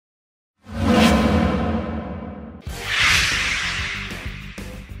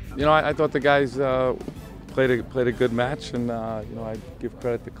I thought the guys played a good match, and I give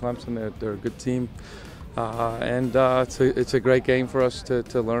credit to Clemson. They're a good team, and it's a great game for us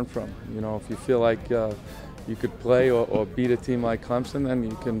to learn from. If you feel like you could play or beat a team like Clemson, then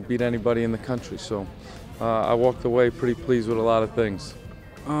you can beat anybody in the country. So I walked away pretty pleased with a lot of things.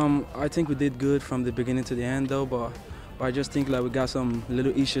 I think we did good from the beginning to the end, though, but I just think like we got some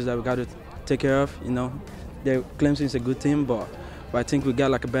little issues that we got to take care of. Clemson is a good team, but I think we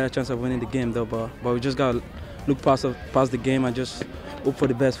got like a better chance of winning the game, though. But we just got to look past the game and just hope for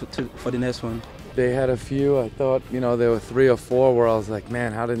the best for the next one. They had a few. I thought there were 3 or 4 where I was like,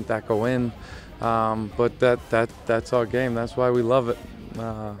 man, how didn't that go in? But that's our game. That's why we love it.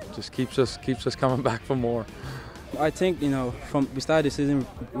 Just keeps us coming back for more. I think we started the season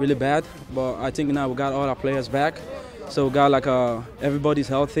really bad, but I think now we got all our players back. So we got like everybody's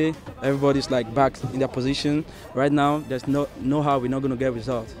healthy, everybody's like back in their position. Right now, there's no how we're not gonna get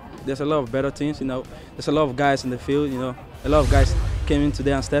results. There's a lot of better teams. There's a lot of guys in the field. A lot of guys came in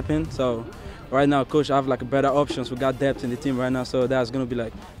today and stepped in. So right now, coach have like better options. We got depth in the team right now, so that's gonna be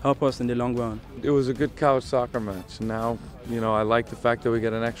like help us in the long run. It was a good college soccer match. Now, I like the fact that we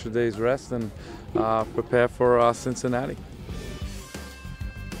get an extra day's rest and prepare for Cincinnati.